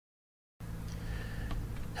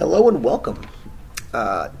Hello and welcome.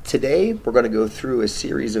 Today we're going to go through a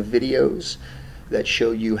series of videos that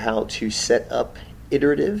show you how to set up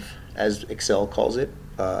iterative, as Excel calls it,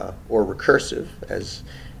 or recursive, as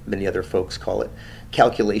many other folks call it,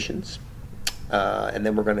 calculations. And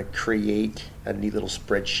then we're going to create a neat little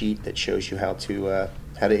spreadsheet that shows you how to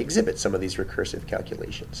exhibit some of these recursive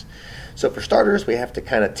calculations. So for starters, we have to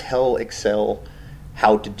kind of tell Excel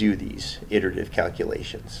how to do these iterative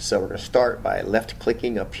calculations. So we're going to start by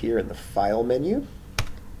left-clicking up here in the File menu.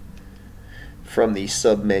 From the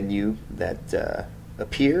sub-menu that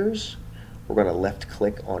appears, we're going to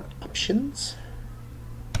left-click on Options.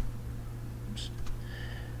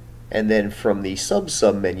 And then from the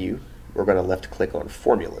sub-menu, we're going to left-click on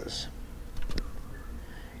Formulas.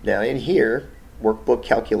 Now in here, workbook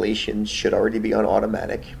calculations should already be on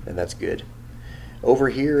automatic, and that's good. Over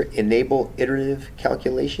here, enable iterative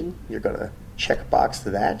calculation, you're going to check box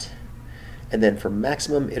that. And then for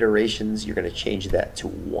maximum iterations, you're going to change that to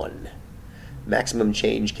 1. Maximum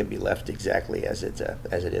change can be left exactly as it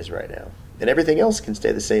is right now. And everything else can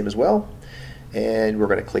stay the same as well. And we're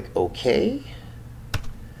going to click OK.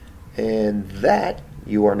 And that,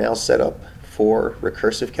 you are now set up for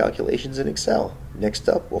recursive calculations in Excel. Next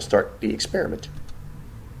up, we'll start the experiment.